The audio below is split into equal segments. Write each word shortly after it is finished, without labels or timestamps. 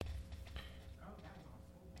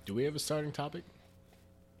Do we have a starting topic?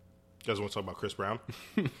 You guys want to talk about Chris Brown?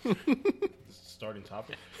 Starting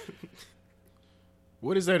topic.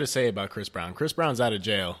 What is there to say about Chris Brown? Chris Brown's out of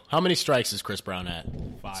jail. How many strikes is Chris Brown at?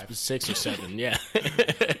 5. 6 or 7, yeah.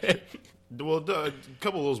 Well, a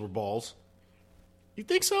couple of those were balls. You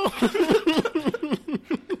think so? I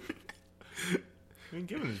mean,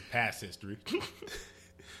 given his past history.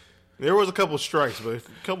 There was a couple of strikes, but a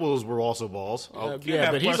couple of those were also balls. Yeah,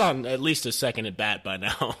 but he's on at least a second at bat by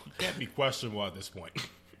now. Can't be questionable at this point.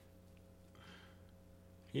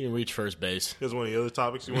 He can reach first base. Here's one of the other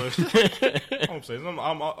topics you want to I'm saying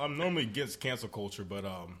I'm normally against cancel culture, but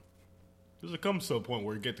there's a comes to a point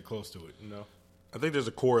where you get too close to it, you know. I think there's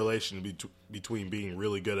a correlation between being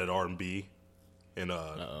really good at R&B and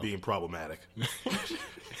being problematic.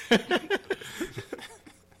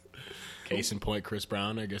 Case in point, Chris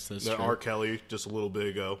Brown. I guess that's true. R. Kelly just a little bit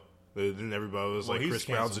ago. Then everybody was like, he's Chris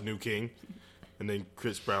Brown's a new king. And then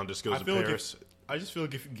Chris Brown just goes to Paris. I just feel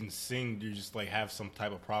like if you can sing, you just like have some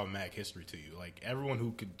type of problematic history to you. Like everyone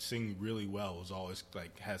who could sing really well is always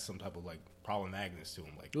like has some type of like problematicness to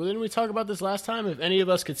them. Like, well, didn't we talk about this last time? If any of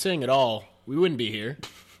us could sing at all, we wouldn't be here.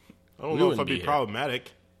 I don't know if I'd be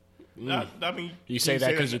problematic. I mean, You say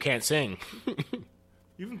that because you can't sing.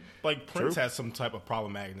 Even like Prince has some type of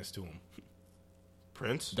problematicness to him.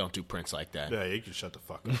 Prince? Don't do Prince like that. Yeah, you can shut the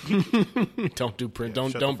fuck up. Don't do Prince.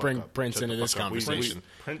 Yeah, don't bring Prince into this conversation.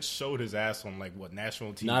 Prince showed his ass on like what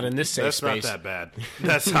national TV? Not in this safe That's space. not that bad.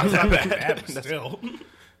 That's not that bad. bad, but still.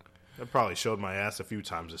 I probably showed my ass a few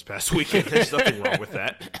times this past weekend. There's nothing wrong with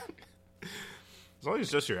that. As long as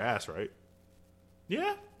it's just your ass, right?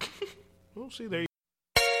 Yeah. We'll see. There you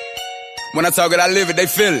When I talk it, I live it, they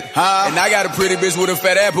feel it. And I got a pretty bitch with a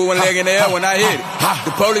fat apple, one leg in the air when I hit it.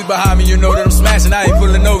 The police behind me, you know that I'm smashing. I ain't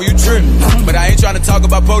pulling over, you tripping. But I ain't trying to talk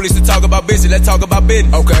about police to talk about bitches. Let's talk about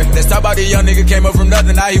business. Okay. Let's talk about the young nigga came up from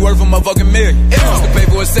nothing. Now he worth a motherfucking million. Used to pay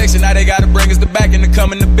for a section, now they gotta bring us the back and to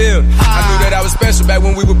come in the build. I knew that I was special back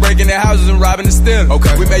when we were breaking their houses and robbing and stealing.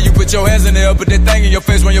 Okay. We made you put your hands in the air, put that thing in your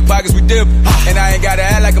face when your pockets we dip. And I ain't gotta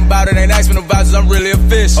act like I'm about it, ain't asking no vouchers, I'm really a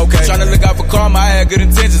fish. Okay. Trying to look out for karma, I had good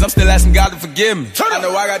intentions. I'm still asking God to forgive me. I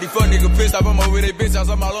know I got these fuck niggas pissed off. I'm over their bitch house.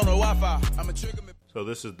 I'm all on the Wi-Fi. I'm a trigger. So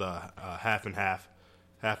this is the half and half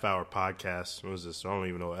hour podcast. What is this? I don't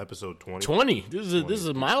even know. Episode 20. 20. This is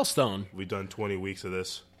a milestone. We've done 20 weeks of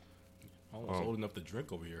this. Almost old enough to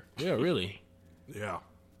drink over here. Yeah, really. Yeah.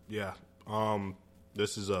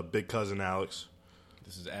 This is Big Cousin Alex.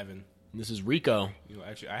 This is Evan. This is Rico. You know,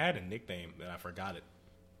 actually, I had a nickname and I forgot it.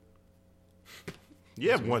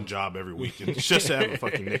 You have one job every week. And it's just to have a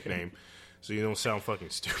fucking nickname, so you don't sound fucking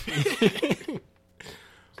stupid.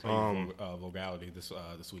 Vulgarity this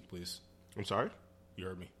week, please. I'm sorry? You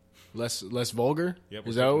heard me. Less vulgar. Yep,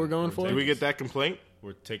 is that what we're going for? Did we get that complaint?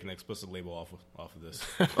 We're taking an explicit label off of this.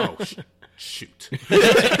 Oh, shoot.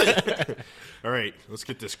 All right, let's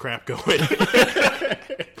get this crap going.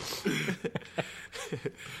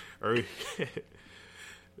 All right.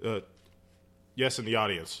 Yes, in the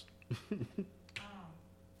audience. I am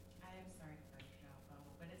sorry to cut you off,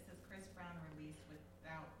 but it says Chris Brown released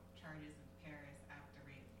without charges in Paris after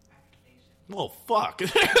rape accusation. Well, fuck.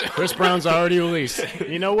 Chris Brown's already released.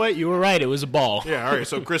 You know what? You were right. It was a ball. Yeah, all right.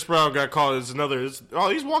 So Chris Brown got called as another. He's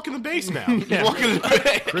walking the base now. He's walking the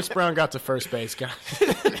base. Chris Brown got to first base, guys.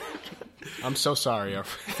 I'm so sorry, our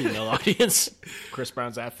female audience. Chris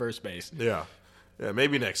Brown's at first base. Yeah,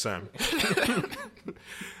 maybe next time.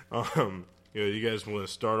 You guys want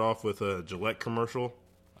to start off with a Gillette commercial?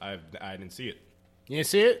 I didn't see it. You didn't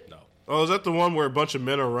see it? No. Oh, is that the one where a bunch of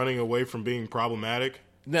men are running away from being problematic?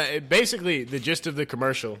 No, basically, the gist of the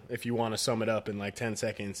commercial, if you want to sum it up in like 10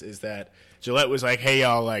 seconds, is that Gillette was like, hey,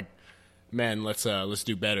 y'all, like, man, let's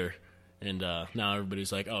do better. And now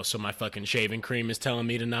everybody's like, oh, so my fucking shaving cream is telling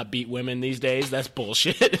me to not beat women these days? That's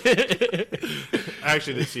bullshit. I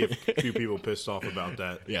actually did see a few people pissed off about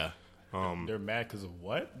that. Yeah. They're mad because of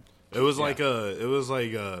what? It was like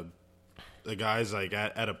the guy's like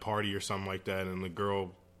at a party or something like that, and the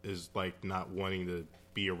girl is like not wanting to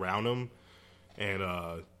be around him, and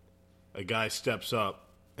a guy steps up,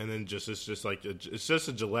 and then it's just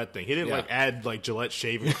a Gillette thing. He didn't like add like Gillette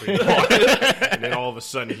shaving cream on it, and then all of a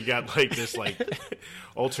sudden he got like this like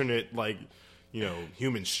alternate like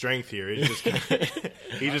human strength here. He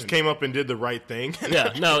just came up and did the right thing.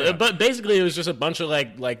 Yeah, no, but basically it was just a bunch of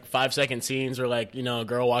like 5-second scenes where like a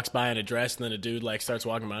girl walks by in a dress and then a dude like starts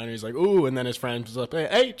walking by and he's like, ooh, and then his friend was like,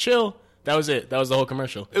 hey, chill. That was it. That was the whole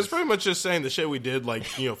commercial. It was pretty much just saying the shit we did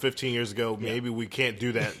 15 years ago. Maybe we can't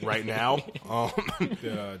do that right now.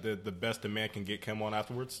 The best a man can get came on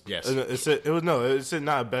afterwards. Yes. It said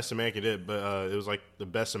not best a man can do, but it was like the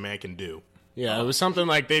best a man can do. Yeah, it was something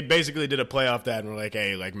like they basically did a playoff that and were like,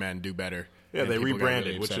 "Hey, like, man, do better." Yeah, And they people got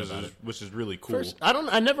rebranded, really upset about it. which is really cool. First,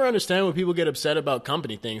 I never understand when people get upset about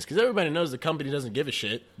company things because everybody knows the company doesn't give a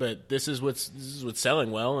shit. But this is what's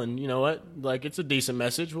selling well, and you know what? Like, it's a decent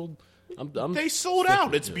message. Well, I'm They sold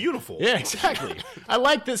out. It's beautiful. yeah, exactly. I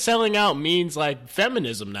like that selling out means like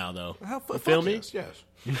feminism now, though. You feel me? Yes.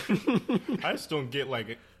 I just don't get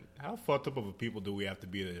like how fucked up of a people do we have to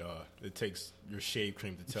be that it takes your shave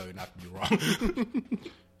cream to tell you not to be wrong.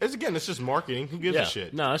 It's just marketing. Who gives a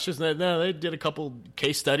shit? No, it's just no. They did a couple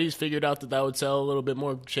case studies, figured out that would sell a little bit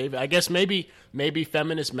more shave. I guess maybe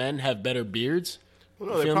feminist men have better beards. Well,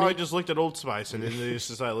 no, they probably just looked at Old Spice and then they just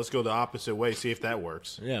decided, let's go the opposite way, see if that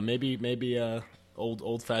works. Yeah, maybe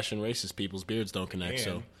old fashioned racist people's beards don't connect.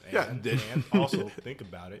 So And also think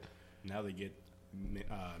about it. Now they get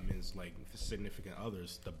men's like significant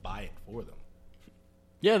others to buy it for them.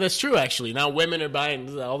 yeah, that's true. Actually, now women are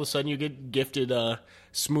buying. All of a sudden, you get gifted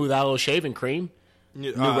smooth aloe shaving cream,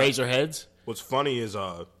 new razor heads. What's funny is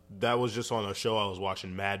that was just on a show I was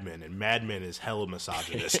watching, Mad Men, and Mad Men is hella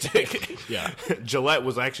misogynistic. Yeah, Gillette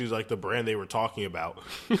was actually like the brand they were talking about.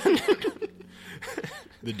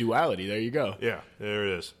 the duality. There you go. Yeah, there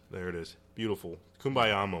it is. There it is. Beautiful.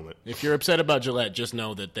 Kumbaya moment. If you're upset about Gillette, just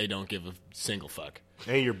know that they don't give a single fuck.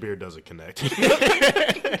 And your beard doesn't connect. You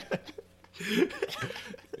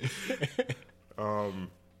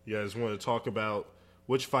guys want to talk about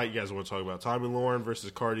which fight you guys want to talk about? Tommy Lauren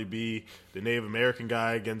versus Cardi B, the Native American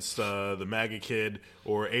guy against the MAGA kid,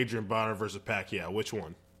 or Adrian Bonner versus Pacquiao? Which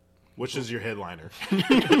one? Which is your headliner?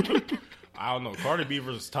 I don't know. Cardi B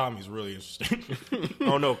versus Tommy's really interesting.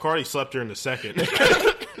 Oh no, Cardi slept her in the second.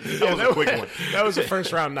 That was a quick one. That was a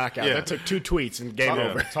first round knockout. Yeah. That took 2 tweets and game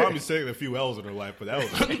over. Tommy's taking a few L's in her life, but that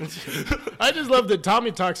was I just love that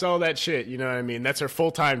Tommy talks all that shit. You know what I mean? That's her full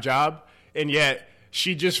time job, and yet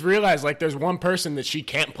she just realized like there's one person that she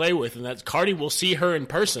can't play with, and that's Cardi. Will see her in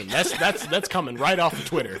person. That's coming right off of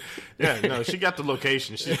Twitter. Yeah, no, she got the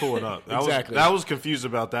location. She's pulling up. Exactly. I was confused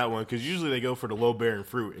about that one because usually they go for the low bearing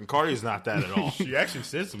fruit, and Cardi's not that at all. she actually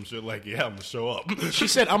said some shit like, "Yeah, I'm gonna show up." She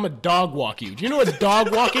said, "I'm a dog walk you." Do you know what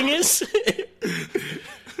dog walking is?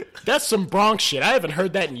 That's some Bronx shit. I haven't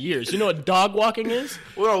heard that in years. You know what dog walking is?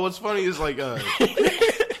 Well, what's funny is like,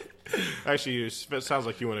 actually, it sounds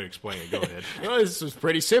like you want to explain it. Go ahead. Well, this is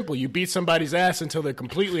pretty simple. You beat somebody's ass until they're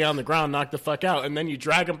completely on the ground, knock the fuck out, and then you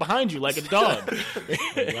drag them behind you like a dog.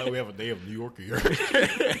 I'm glad we have a day of New York here.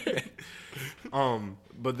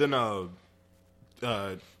 But then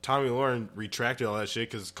Tommy Lauren retracted all that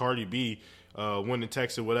shit because Cardi B went and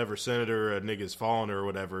texted whatever senator niggas fallen or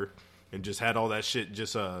whatever, and just had all that shit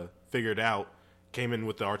just figured out. Came in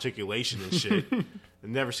with the articulation and shit. I've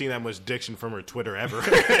never seen that much diction from her Twitter ever.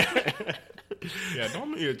 Yeah,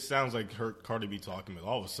 normally it sounds like her Cardi B talking, but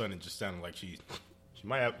all of a sudden it just sounded like she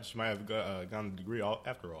might have gotten a degree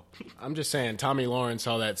after all. I'm just saying, Tommy Lauren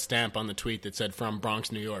saw that stamp on the tweet that said "from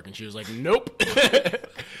Bronx, New York," and she was like, "Nope,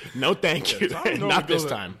 no, thank you, not this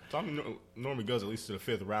time." Tommy normally goes at least to the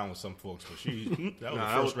 5th round with some folks, but that was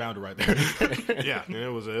the first rounder right there. Yeah, and it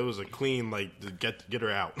was a clean like to get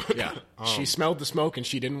her out. Yeah, she smelled the smoke and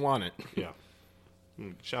she didn't want it. Yeah.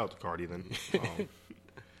 Shout out to Cardi then.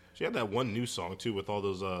 She had that one new song too with all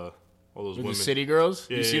those With women. the City Girls,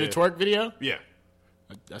 you see the twerk video? Yeah.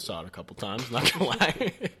 I saw it a couple times. Not gonna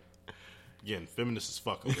lie. Again, feminist as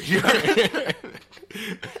fuck over here. That's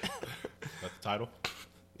the title.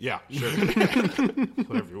 Yeah, sure.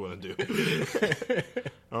 Whatever you want to do.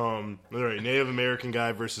 All right, Native American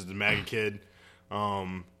guy versus the MAGA kid.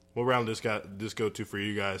 What round this go to for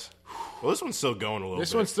you guys? Well, this one's still going a little bit.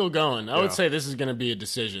 This one's still going. I would Yeah. say this is going to be a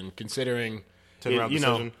decision, considering 10-round you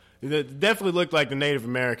decision? know, it definitely looked like the Native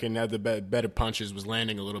American had the better punches, was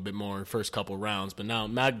landing a little bit more first couple rounds. But now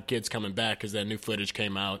MAGA kid's coming back because that new footage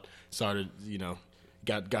came out, started,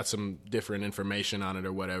 got some different information on it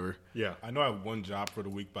or whatever. Yeah. I know I have one job for the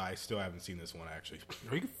week, but I still haven't seen this one actually.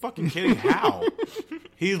 Are you fucking kidding? How?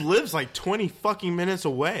 He lives like 20 fucking minutes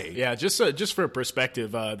away. Yeah, just for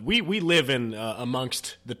perspective, we live in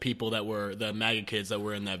amongst the people that were the MAGA kids that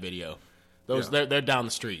were in that video. They're down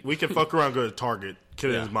the street. We can fuck around, go to Target. Kid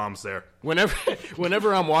and Yeah. his mom's there.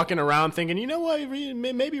 Whenever I'm walking around thinking, you know what,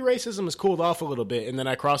 maybe racism has cooled off a little bit, and then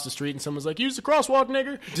I cross the street and someone's like, use the crosswalk,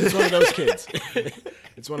 nigger. It's one of those kids.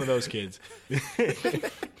 It's one of those kids.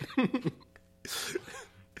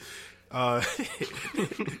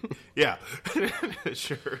 Yeah,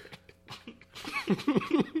 sure.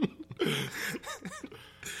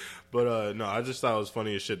 But no, I just thought it was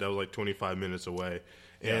funny as shit. That was like 25 minutes away,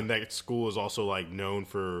 and that school is also like known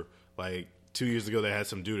for like 2 years ago they had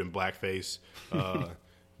some dude in blackface.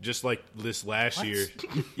 Just like this last year,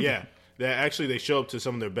 yeah. They show up to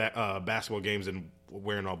some of their basketball games and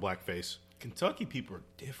wearing all blackface. Kentucky people are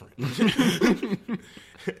different.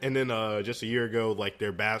 And then just a year ago, like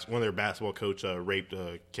one of their basketball coach raped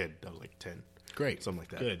a kid that was like 10. Great. Something like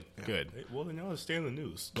that. Good, Yeah. good. Well, then y'all stay in the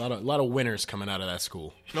news. A lot of winners coming out of that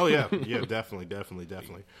school. Oh yeah, yeah, definitely.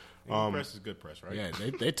 Press is good press, right? Yeah,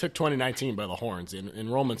 they took 2019 by the horns.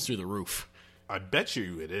 Enrollment's through the roof I bet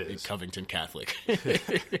you it in is. Covington Catholic.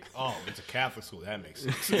 Oh, it's a Catholic school. That makes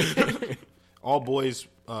sense. All boys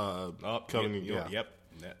Coming. yeah. Yep.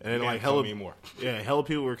 And then, like, hella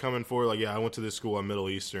people were coming forward. Like, yeah, I went to this school on Middle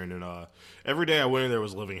Eastern, and every day I went in there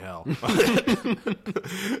was living hell.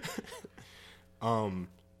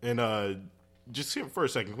 Just for a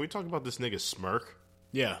second, can we talk about this nigga Smirk?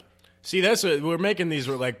 Yeah. See, we're making these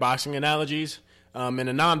like boxing analogies, and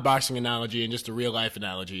a non-boxing analogy and just a real life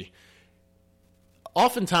analogy.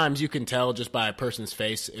 Oftentimes, you can tell just by a person's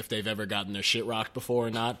face if they've ever gotten their shit rocked before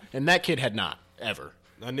or not, and that kid had not ever.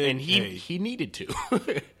 And he needed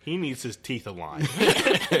to. He needs his teeth aligned,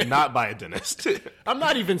 not by a dentist. I'm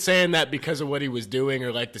not even saying that because of what he was doing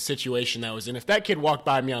or like the situation that was in. If that kid walked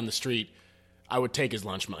by me on the street, I would take his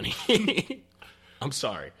lunch money. I'm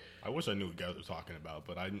sorry. I wish I knew what guys were talking about,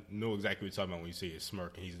 but I know exactly what you're talking about when you see his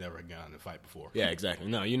smirk and he's never gotten in a fight before. Yeah, exactly.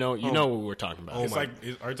 No, you know what we're talking about. It's like,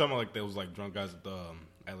 are you talking about like those like drunk guys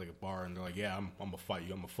at like a bar and they're like, yeah, I'm gonna fight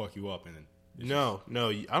you, I'm gonna fuck you up, and then No,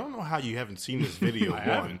 I don't know how you haven't seen this video. I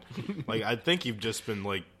haven't. Like, I think you've just been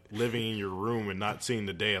like living in your room and not seeing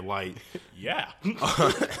the day of light. yeah.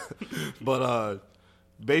 But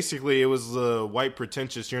basically, it was the white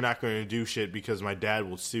pretentious. You're not going to do shit because my dad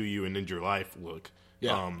will sue you and end your life. Look,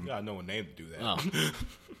 Yeah. You gotta know a name to do that. Oh.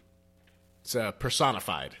 It's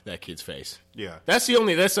personified, that kid's face. yeah, That's the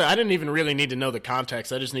only. I didn't even really need to know the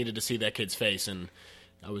context. I just needed to see that kid's face, and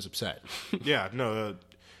I was upset. yeah. No,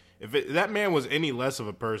 that man was any less of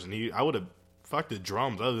a person, I would have fucked the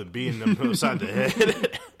drums other than beating them upside the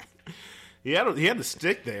head. He had the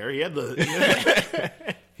stick there. He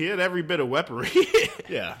had every bit of weaponry.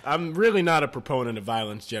 Yeah, I'm really not a proponent of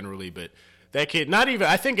violence generally, but that kid, not even.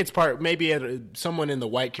 I think it's maybe someone in the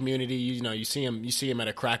white community. You see him at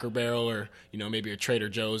a Cracker Barrel or maybe a Trader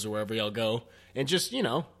Joe's or wherever y'all go, and just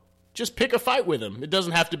pick a fight with him. It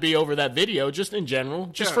doesn't have to be over that video, just in general,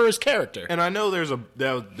 just for his character. And I know there was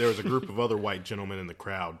a group of other white gentlemen in the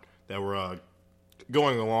crowd that were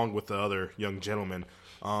going along with the other young gentlemen.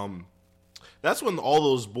 That's when all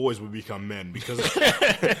those boys would become men, because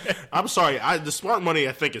I'm sorry, the smart money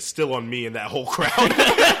I think is still on me and that whole crowd.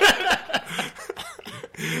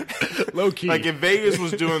 Low key. Like if Vegas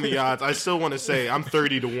was doing the odds, I still want to say I'm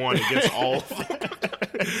 30-1 against all of them.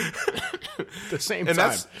 The same And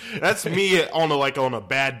time. that's me on a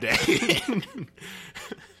bad day.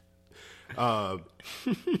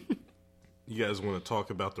 You guys want to talk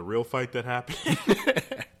about the real fight that happened?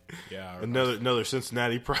 Yeah. Another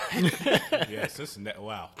Cincinnati pride. Yeah, Cincinnati.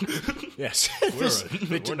 Wow. Yes,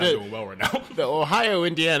 We're not doing well right now. The Ohio,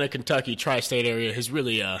 Indiana, Kentucky tri-state area has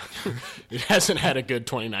really it hasn't had a good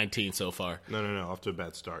 2019 so far. No, off to a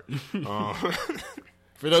bad start.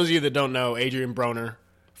 For those of you that don't know, Adrian Broner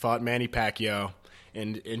fought Manny Pacquiao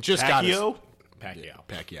and just Pacquiao?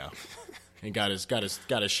 Pacquiao and got his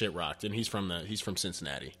shit rocked, and he's from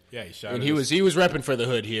Cincinnati. Yeah, he shot. And he was repping for the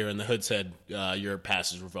Hood here, and the Hood said your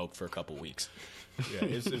pass is revoked for a couple weeks. Yeah,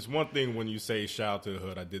 it's one thing when you say shout out to the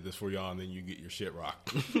Hood, I did this for y'all, and then you get your shit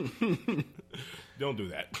rocked. Don't do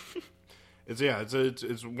that.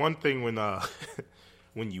 It's one thing when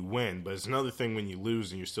when you win, but it's another thing when you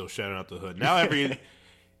lose and you're still shouting out the Hood. Now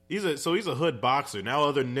he's a Hood boxer. Now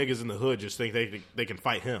other niggas in the Hood just think they can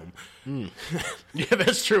fight him. Yeah,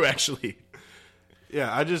 that's true, actually. Yeah,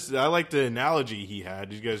 I like the analogy he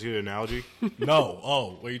had. Did you guys hear the analogy? No.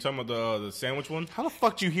 Oh, are you talking about the sandwich one? How the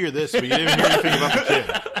fuck did you hear this, but you didn't hear anything about the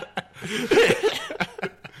kid?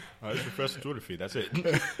 Just refresh the Twitter feed. That's it.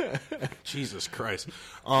 Jesus Christ.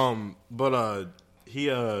 He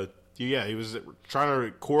was trying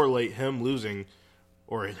to correlate him losing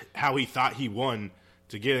or how he thought he won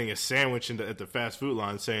to getting a sandwich at the fast food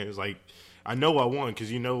line, saying it's like, I know I won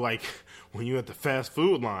because like when you're at the fast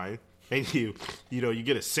food line and you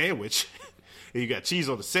get a sandwich and you got cheese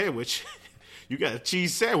on the sandwich, you got a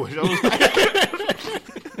cheese sandwich. I was like,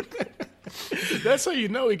 That's how you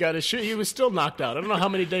know he got his shit. He was still knocked out. I don't know how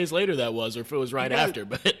many days later that was, or if it was right after.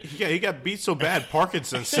 But Yeah, he got beat so bad,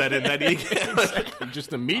 Parkinson set in that he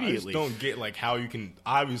just I immediately. just don't get like how you can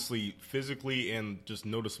obviously physically and just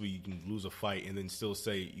noticeably you can lose a fight and then still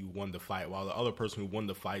say you won the fight while the other person who won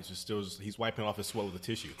the fight is still he's wiping off his sweat with a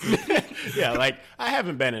tissue. Yeah, like I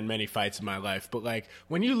haven't been in many fights in my life, but like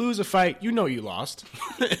when you lose a fight, you know you lost.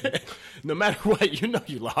 No matter what, you know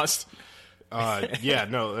you lost.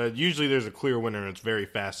 Usually there's a clear winner, and it's very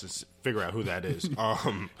fast to figure out who that is.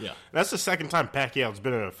 Yeah. That's the second time Pacquiao's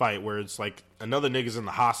been in a fight where it's like another nigga's in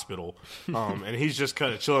the hospital, and he's just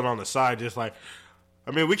kind of chilling on the side, just like,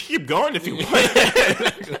 I mean, we can keep going if you want.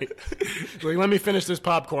 Like, let me finish this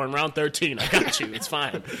popcorn. Round 13. I got you. It's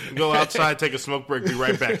fine. Go outside, take a smoke break, be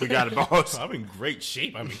right back. We got it, boss. I'm in great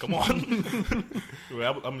shape. I mean, come on.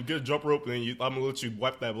 I'm gonna get a jump rope and then I'm gonna let you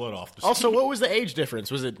wipe that blood off. Also, what was the age difference?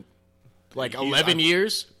 Was it like 11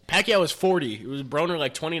 years? Pacquiao was 40. It was Broner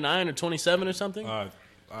like 29 or 27 or something?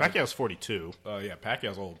 Pacquiao's 42. Yeah,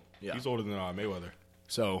 Pacquiao's old. Yeah. He's older than Mayweather.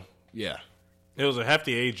 So, yeah. It was a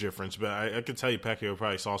hefty age difference, but I could tell you Pacquiao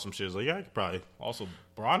probably saw some shit. He's like, yeah, I could probably. Also,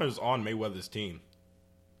 Bronner's on Mayweather's team.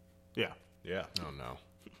 Yeah. Yeah. Oh, no.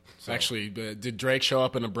 Actually, did Drake show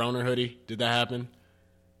up in a Broner hoodie? Did that happen?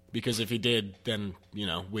 Because if he did, then, you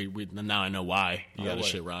know, we now I know why he got his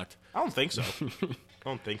shit rocked. I don't think so. I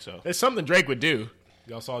don't think so. It's something Drake would do.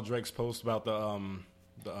 Y'all saw Drake's post about the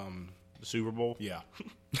Super Bowl? yeah.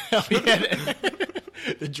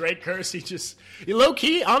 The Drake curse, low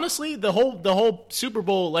key, honestly, the whole Super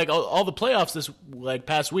Bowl, like all the playoffs this like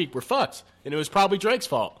past week were fucked. And it was probably Drake's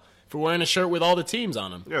fault for wearing a shirt with all the teams on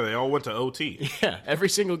them. Yeah, they all went to OT. Yeah, every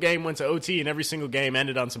single game went to OT and every single game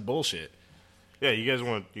ended on some bullshit. Yeah, you guys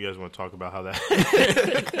want to talk about how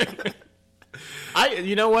that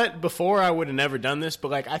You know what? Before I would have never done this, but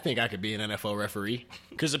like I think I could be an NFL referee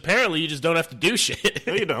because apparently you just don't have to do shit.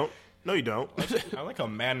 No, you don't. No, you don't. I like how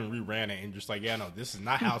Madden reran it and just like, yeah, no, this is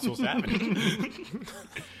not how it's supposed to happen.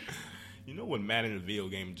 You know when Madden in a video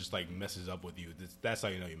game just like messes up with you, that's how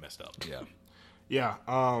you know you messed up. Yeah. Yeah,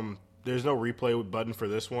 there's no replay button for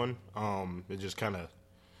this one. It just kind of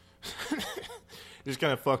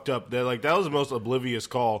fucked up. That was the most oblivious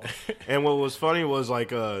call. And what was funny was like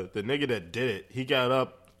the nigga that did it, he got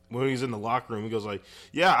up when he was in the locker room. He goes like,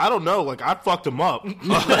 "Yeah, I don't know, like I fucked him up."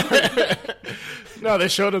 No, they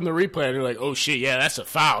showed him the replay and they're like, "Oh shit, yeah, that's a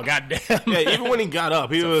foul." Goddamn. Yeah, even when he got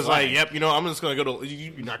up, he was like, "Yep, I'm just gonna go to."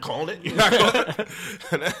 You're not calling it. You're not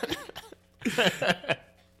calling it.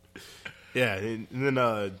 Yeah, and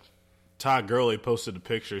then Todd Gurley posted a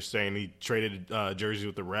picture saying he traded jersey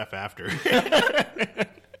with the ref after.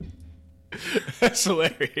 That's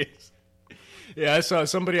hilarious. Yeah, I saw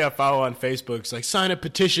somebody I follow on Facebook's like, sign a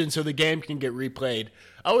petition so the game can get replayed.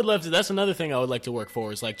 I would love to. That's another thing I would like to work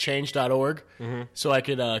for is like change.org. Mm-hmm. So I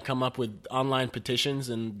could come up with online petitions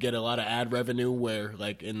and get a lot of ad revenue where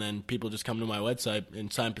like, and then people just come to my website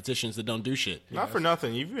and sign petitions that don't do shit. Not for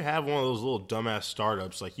nothing. If you have one of those little dumbass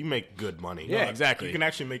startups, like you make good money. Yeah, exactly. You can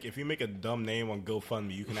actually if you make a dumb name on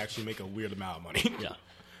GoFundMe, you can actually make a weird amount of money. Yeah.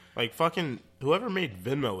 Like fucking whoever made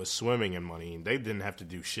Venmo is swimming in money and they didn't have to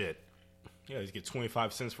do shit. Yeah, you get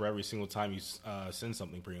 25 cents for every single time you send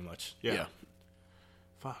something, pretty much. Yeah.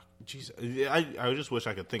 Fuck, jeez. I just wish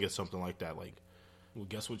I could think of something like that. Like, well,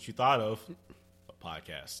 guess what you thought of? A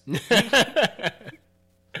podcast.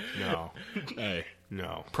 no, Hey,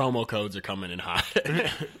 no. promo codes are coming in hot.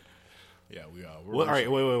 Yeah, we are. All right,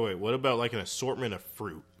 wait. What about like an assortment of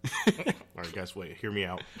fruit? All right, guys, wait. Hear me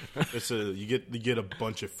out. It's you get a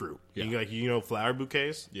bunch of fruit. Yeah. Flower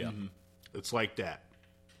bouquets. Yeah. Mm-hmm. It's like that.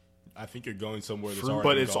 I think you're going somewhere that's Fruit, already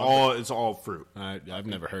but it's gone. all fruit. I've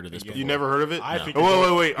never heard of this before. You never heard of it? I think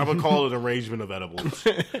wait. I'm gonna call it an arrangement of edibles.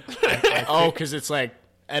 Oh, because it's like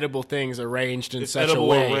edible things arranged in such a edible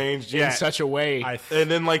way. arranged, in yeah. such a way And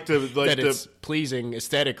then like that it's pleasing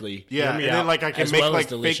aesthetically. yeah, and then like I can as make well as like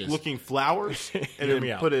delicious. fake looking flowers and Hear then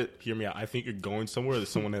me out. put it. Hear me out. I think you're going somewhere that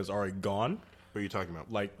someone has already gone. What are you talking about?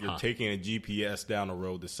 Like you're taking a GPS down a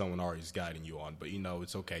road that someone already is guiding you on. But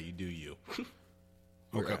it's okay. You do you.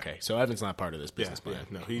 Okay, so Evan's not part of this Yeah, business plan.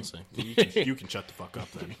 no, We'll see. you can shut the fuck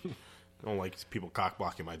up then. I don't like people cock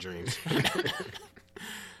blocking my dreams.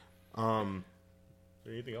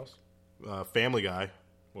 Anything else? Family Guy,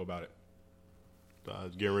 What about it?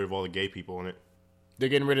 getting rid of all the gay people in it. They're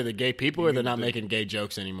getting rid of the gay people, or they're not making gay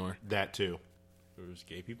jokes anymore. That too. There's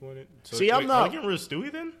gay people in it. So, See, I'm not- Are they getting rid of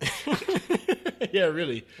Stewie then? Yeah,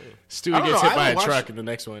 really. Stewie don't gets know, hit I by a haven't truck watched- in the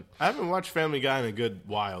next one. I haven't watched Family Guy in a good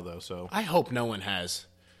while though, so I hope no one has.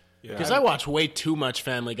 yeah. Because I watched way too much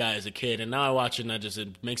Family Guy as a kid, and now I watch it and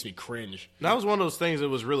it makes me cringe. That was one of those things that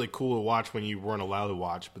was really cool to watch when you weren't allowed to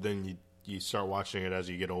watch, but then you start watching it as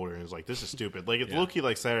you get older, and it's like, this is stupid. Like, it's Yeah. low-key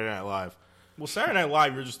like Saturday Night Live. Well, Saturday Night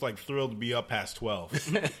Live, you're just like thrilled to be up past 12.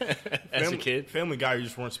 As a kid. Family Guy, you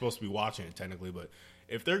just weren't supposed to be watching it technically, but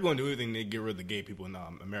if they're going to do anything, they get rid of the gay people in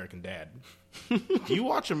American Dad. You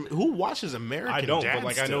watch them? Who watches American I don't, Dad but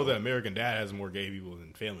like I still? know that American Dad has more gay people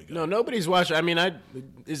than Family Guy. No, nobody's watching. I mean,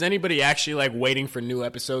 is anybody actually like waiting for new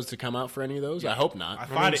episodes to come out for any of those? I hope not. I I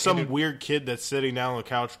find mean, it some weird kid that's sitting down on the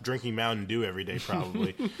couch drinking Mountain Dew every day,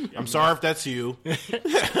 probably. I'm sorry if that's you.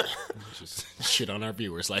 Just shit on our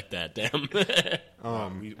viewers like that. Damn.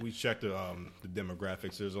 we checked the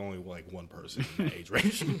demographics. There's only like one person in that age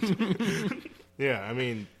range. Yeah, I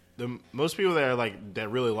mean, most people that are like that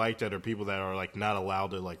really liked it are people that are like not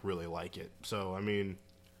allowed to like really like it. So I mean,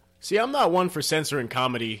 See, I'm not one for censoring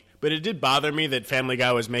comedy, but it did bother me that Family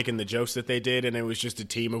Guy was making the jokes that they did, and it was just a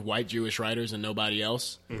team of white Jewish writers and nobody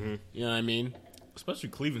else. Mm-hmm. You know what I mean? Especially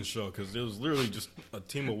Cleveland's show, because it was literally just a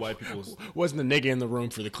team of white people. Wasn't a nigga in the room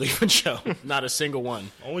for the Cleveland show. Not a single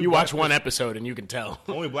one. Only You black watch one episode and you can tell.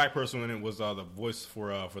 The only black person in it was the voice for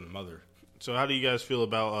the mother. so how do you guys feel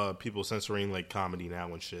about people censoring like comedy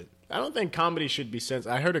now and shit? I don't think comedy should be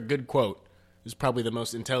censored. I heard a good quote. This is probably the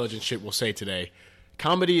most intelligent shit we'll say today.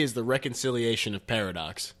 Comedy is the reconciliation of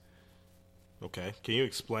paradox. Okay, can you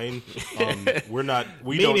explain? We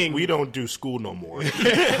Meaning- don't do school no more.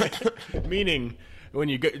 Meaning, when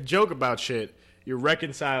you joke about shit, you're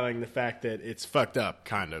reconciling the fact that it's fucked up,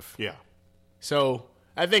 kind of. Yeah. So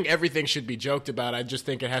I think everything should be joked about. I just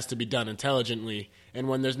think it has to be done intelligently. And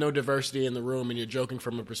when there's no diversity in the room and you're joking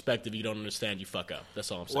from a perspective you don't understand, you fuck up.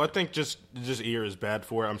 That's all I'm saying. Well, I think just ear is bad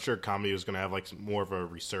for it. I'm sure comedy is going to have like more of a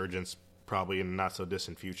resurgence probably in the not so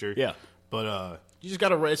distant future. Yeah. But You just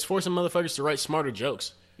gotta it's forcing motherfuckers to write smarter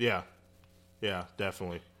jokes. yeah,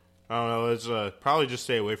 definitely. I don't know. It's probably just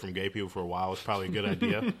stay away from gay people for a while. It's probably a good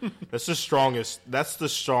idea. That's the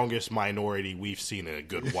strongest minority we've seen in a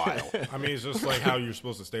good while. I mean, it's just like how you're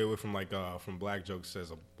supposed to stay away from from black jokes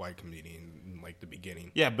as a white comedian in like the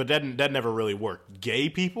beginning. Yeah, but that never really worked. Gay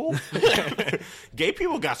people, gay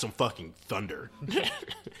people got some fucking thunder.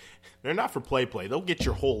 They're not for play. They'll get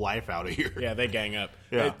your whole life out of here. Yeah, they gang up.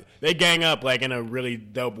 Yeah. They gang up like in a really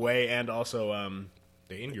dope way, and also,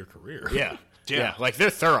 They end your career. yeah. Yeah. Yeah, like they're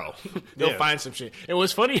thorough. They'll Yeah. find some shit. It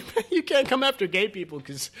was funny. You can't come after gay people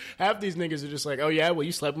because half these niggas are just like, oh yeah, well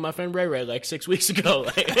you slept with my friend Ray Ray like 6 weeks ago.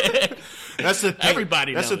 That's the thing.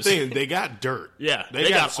 Everybody That's knows. the thing. They got dirt. Yeah, they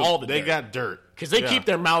got all the They dirt. got dirt Because they Yeah. keep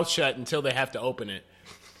their mouths shut until they have to open it.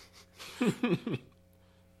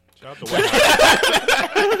 Shout out to White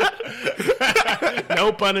Howard.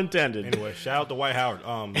 No pun intended. Anyway, shout out to White Howard.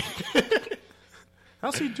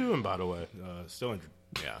 How's he doing, by the way? Still injured.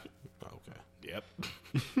 Yeah. Okay. Yep.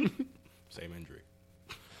 Same injury.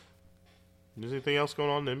 Is anything else going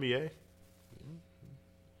on in the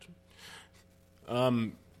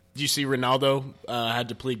NBA? Do you see Ronaldo had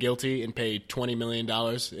to plead guilty and pay $20 million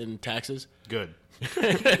in taxes? Good.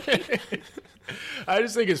 I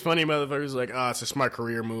just think it's funny, motherfuckers like, oh, it's a smart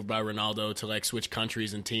career move by Ronaldo to like switch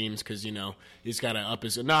countries and teams because he's got to up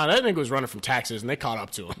his. Nah, that nigga was running from taxes and they caught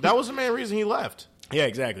up to him. That was the main reason he left. Yeah,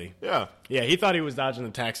 exactly. Yeah. Yeah, he thought he was dodging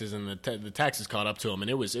the taxes and the taxes caught up to him and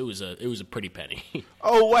it was a pretty penny.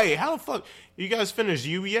 Oh wait, how the fuck? You guys finished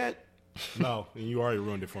You yet? No, you already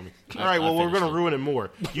ruined it for me. All right, well we're finished gonna it. ruin it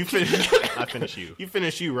more. You finished. I finish you. You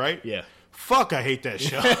finished You, right? Yeah. Fuck, I hate that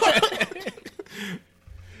show.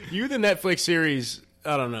 You, the Netflix series,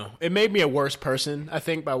 I don't know. It made me a worse person, I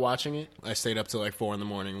think, by watching it. I stayed up till like 4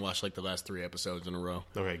 a.m. and watched like the last 3 episodes in a row.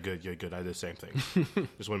 Okay, good. I did the same thing.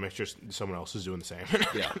 Just want to make sure someone else is doing the same.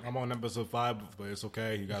 Yeah. I'm on episode 5, but it's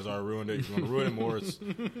okay. You guys already ruined it. If you want to ruin it more,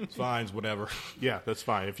 it's fine. It's whatever. Yeah, that's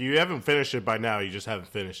fine. If you haven't finished it by now, you just haven't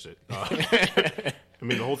finished it. I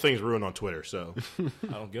mean, the whole thing's ruined on Twitter, so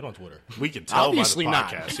I don't get on Twitter. we can tell Obviously by the not.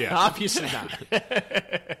 podcast. Yeah, Obviously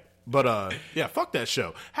not. but yeah, fuck that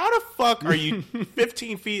show. How the fuck are you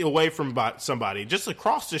 15 feet away from somebody just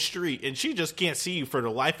across the street, and she just can't see you for the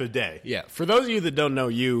life of day? Yeah, for those of you that don't know,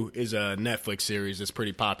 You is a Netflix series that's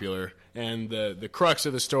pretty popular, and the crux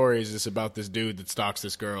of the story is it's about this dude that stalks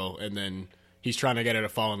this girl, and then he's trying to get her to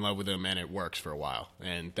fall in love with him, and it works for a while.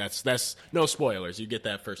 And that's no spoilers. You get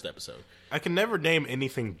that first episode. I can never name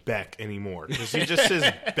anything Beck anymore because he just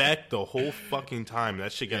says Beck the whole fucking time.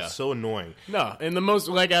 That shit gets Yeah. so annoying. No, and the most,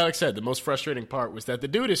 like Alex said, the most frustrating part was that the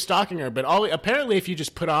dude is stalking her, but apparently if you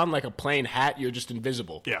just put on like a plain hat, you're just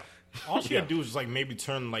invisible. Yeah, All she had to do was just, like maybe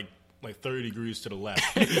turn like 30 degrees to the left.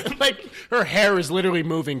 Like her hair is literally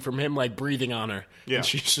moving from him like breathing on her. Yeah. And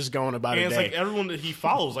she's just going about And her it's day. like everyone that he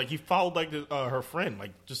follows, like he followed like her friend,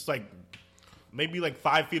 like just like maybe like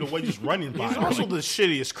 5 feet away, just running by. he's her. also Like, the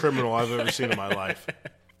shittiest criminal I've ever seen in my life.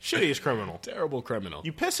 Shittiest criminal. Terrible criminal.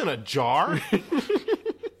 You piss in a jar?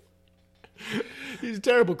 He's a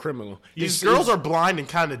terrible criminal. These girls are blind and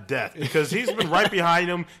kind of deaf because he's been right behind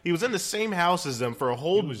them. He was in the same house as them for a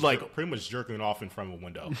whole pretty much jerking off in front of a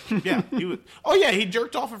window. Yeah, he was. Oh yeah, he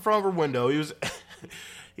jerked off in front of her window. He was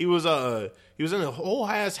he was in a whole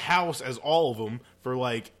ass house as all of them for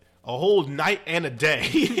like a whole night and a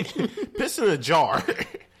day. Piss in a jar.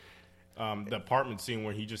 The apartment scene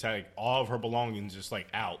where he just had like, all of her belongings just like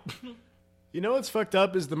out. You know what's fucked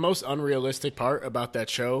up is the most unrealistic part about that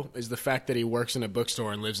show is the fact that he works in a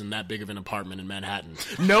bookstore and lives in that big of an apartment in Manhattan.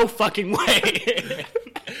 No fucking way.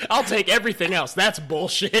 I'll take everything else. That's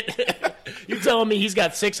bullshit. You telling me he's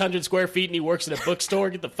got 600 square feet and he works in a bookstore?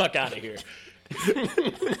 Get the fuck out of here.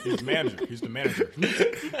 He's the manager. He's the manager.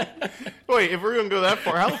 Wait, if we're gonna go that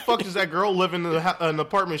far, how the fuck does that girl live in an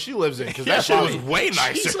apartment she lives in? Because that shit was way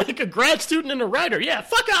nicer. She's like a grad student and a writer. Yeah,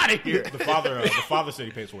 fuck out of here. The father said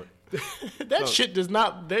he pays for it. That shit does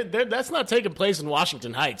not. That's not taking place in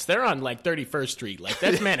Washington Heights. They're on like 31st Street. Like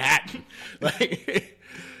that's Manhattan. Like,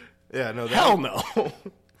 yeah, no. Hell no.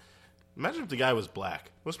 Imagine if the guy was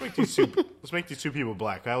black. Let's make these two people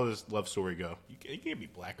black. How would this love story go? You can't be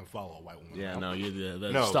black and follow a white woman. Yeah, no,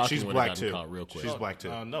 no, she's black too. Real quick. She's black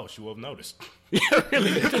too. No, she will have noticed. Yeah,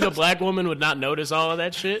 really? You think a black woman would not notice all of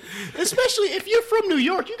that shit? Especially if you're from New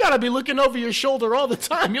York, you gotta be looking over your shoulder all the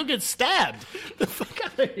time. You'll get stabbed. The fuck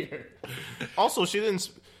out of here. Also, she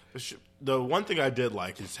didn't. The one thing I did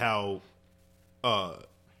like is how,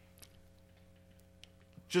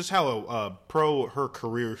 just how pro her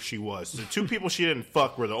career she was. The two people she didn't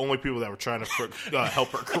fuck were the only people that were trying to help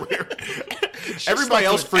her career. Everybody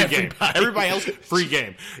else free game. Everybody else free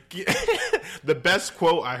game. The best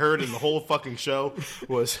quote I heard in the whole fucking show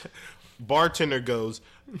was, bartender goes,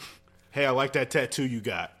 "Hey, I like that tattoo you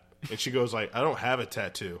got," and she goes like, "I don't have a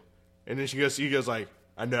tattoo," and then he goes like,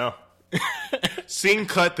 "I know." Scene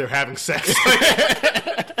cut. They're having sex.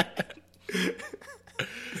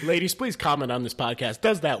 Ladies, please comment on this podcast.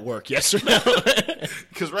 Does that work? Yes or no?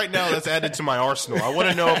 Because right now that's added to my arsenal. I want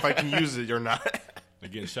to know if I can use it or not.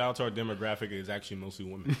 Again, shout out to our demographic. It's actually mostly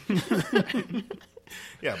women.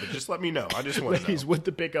 Yeah, but just let me know. I just want to know. Ladies, with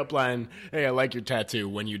the pickup line, "Hey, I like your tattoo,"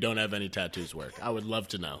 when you don't have any tattoos work. I would love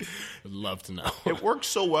to know. Would love to know. It worked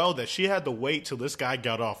so well that she had to wait till this guy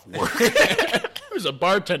got off work. There's a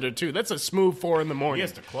bartender, too. That's a smooth 4 in the morning. He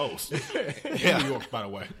has to close. Yeah. In New York, by the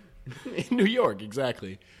way. In New York,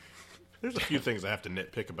 exactly. There's a few things I have to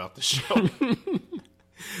nitpick about the show.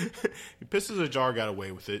 He pisses a jar, got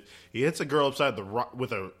away with it. He hits a girl upside the rock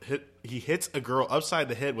with a hit. He hits a girl upside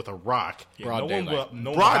the head with a rock. Yeah, Broad daylight.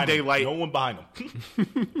 Broad daylight. No one behind him.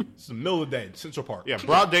 It's the middle of the day, Central Park. Yeah,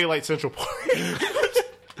 broad daylight, Central Park.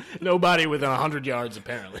 Nobody within 100 yards,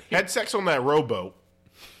 apparently. Had sex on that rowboat.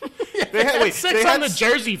 They had sex on the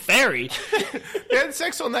Jersey Ferry. They had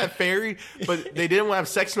sex on that ferry, but they didn't want to have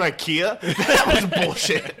sex in IKEA. That was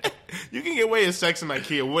bullshit. You can get away with sex in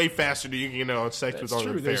IKEA way faster than you can get on sex with on the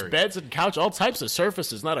ferry. There's beds and couch, all types of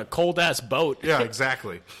surfaces, not a cold-ass boat. Yeah,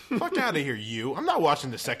 exactly. Fuck out of here, you. I'm not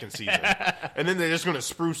watching the second season. And then they're just going to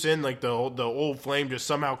spruce in like the old flame just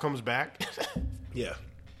somehow comes back. Yeah.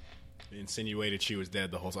 They insinuated she was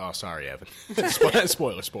dead the whole time. Oh, sorry, Evan.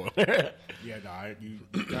 Spoiler. Yeah, nah, you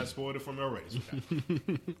got spoiled it for me already.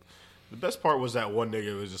 The best part was that one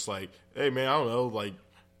nigga was just like, "Hey, man, I don't know, like,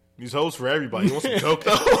 these hoes for everybody. You want some coke,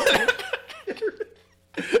 though?"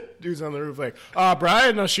 Dude's on the roof like, "Oh, bro, I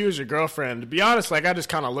didn't know she was your girlfriend. To be honest, like, I just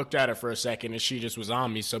kind of looked at her for a second and she just was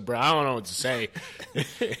on me. So, bro, I don't know what to say."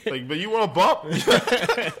 Like, but you want to bump?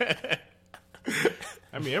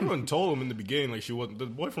 I mean, everyone told him in the beginning like she wasn't. The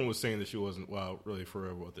boyfriend was saying that she wasn't really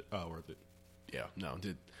forever worth it. Yeah, no,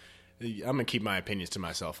 dude. I'm gonna keep my opinions to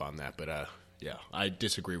myself on that, but yeah, I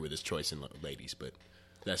disagree with his choice in ladies, but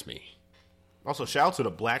that's me. Also, shout out to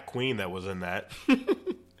the black queen that was in that.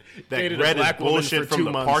 That Dated a read his black woman bullshit for from 2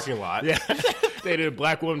 the months. parking lot. Yeah, dated a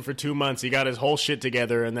black woman for 2 months. He got his whole shit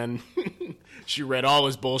together, and then she read all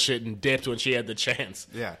his bullshit and dipped when she had the chance.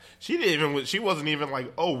 Yeah, she wasn't even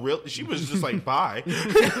like, "Oh, really?" She was just like, "Bye."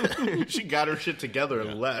 She got her shit together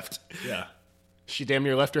and left. Yeah, she damn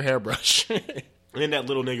near left her hairbrush. And then that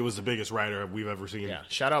little nigga was the biggest writer we've ever seen. Yeah,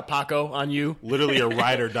 shout out Paco on you. Literally a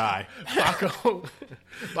ride or die.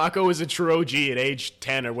 Paco is a true OG at age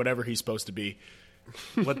 10 or whatever he's supposed to be.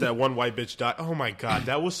 Let that one white bitch die. Oh my god,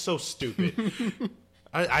 that was so stupid.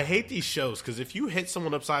 I hate these shows because if you hit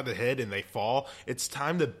someone upside the head and they fall, it's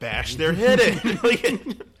time to bash their head in.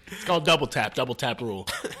 It's called double tap rule.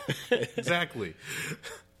 Exactly.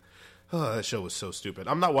 Oh, that show was so stupid.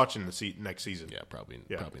 I'm not watching the next season. Yeah, probably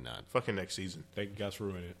not. Fucking next season. Thank you guys for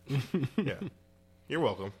ruining it. Yeah. You're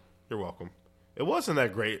welcome. It wasn't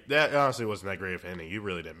that great. That honestly wasn't that great of an ending. You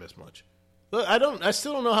really didn't miss much. Look, I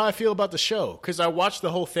still don't know how I feel about the show because I watched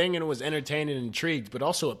the whole thing and it was entertained and intrigued, but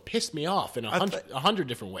also it pissed me off in 100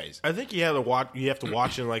 different ways. I think you have to watch. You have to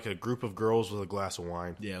watch in like a group of girls with a glass of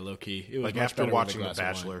wine. Yeah, low key. It was Like much after better with watching a The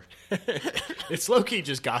glass of wine. Bachelor. It's low key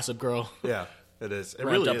just Gossip Girl. Yeah, it is. It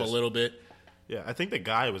Ramped really up is. a little bit. Yeah, I think the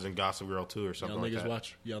guy was in Gossip Girl too, or something like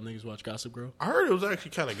that. Y'all niggas watch Gossip Girl? I heard it was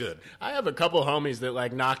actually kind of good. I have a couple homies that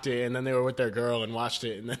like knocked it, and then they were with their girl and watched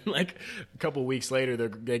it, and then like a couple weeks later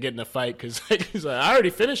they get in a fight because like, he's like, I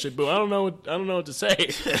already finished it, but I don't know what to say.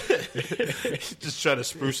 Just try to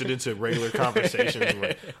spruce it into regular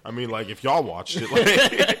conversations. I mean, like if y'all watched it,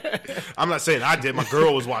 like, I'm not saying I did. My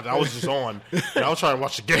girl was watching. I was just on. And I was trying to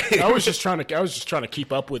watch the game. I was just trying to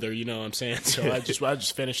keep up with her. You know what I'm saying? So I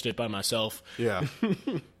just finished it by myself. Yeah.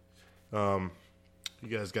 You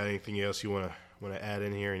guys got anything else you want to add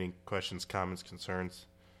in here? Any questions, comments, concerns?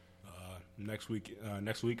 Next week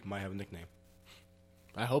might have a nickname.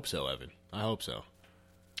 I hope so, Evan. I hope so.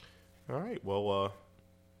 All right. Well,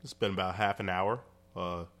 it's been about half an hour.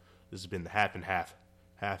 This has been the half and half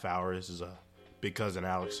hour. This is Big Cousin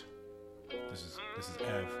Alex. This is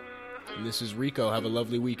Ev. And this is Rico. Have a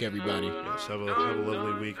lovely week, everybody. Yes, have a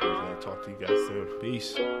lovely week. I'll talk to you guys soon.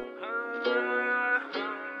 Peace.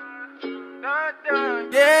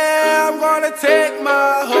 Yeah, I'm gonna take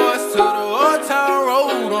my horse to the old town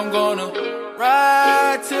road. I'm gonna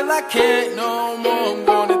ride till I can't no more. I'm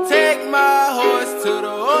gonna take my horse to the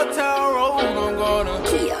old town road. I'm gonna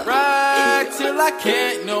ride till I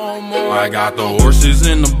can't no more. I got the horses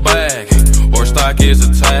in the bag, horse stock is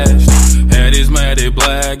attached. Head is matted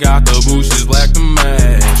black, got the bushes black to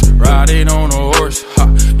match. Riding on a horse, ha,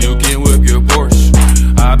 you can whip your Porsche.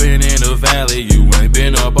 I've been in the valley, you ain't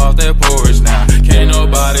been up off that porch. Now, can't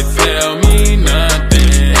nobody tell me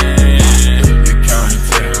nothing. You can't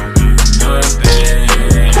tell me nothing.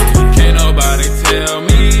 Can't nobody tell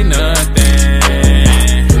me nothing.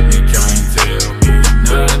 You can't tell me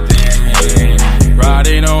nothing.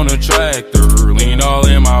 Riding on a tractor, lean all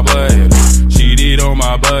in my blood. Cheated on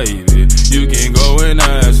my baby, you can go and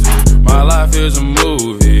ask her. My life is a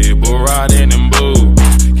movie, bull riding in boots.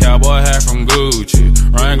 Cowboy hat from Gucci,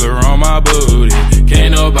 Wrangler on my booty.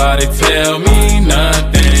 Can't nobody tell me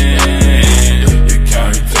nothing. You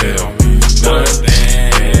can't tell me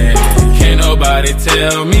nothing. Can't nobody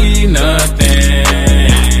tell me nothing.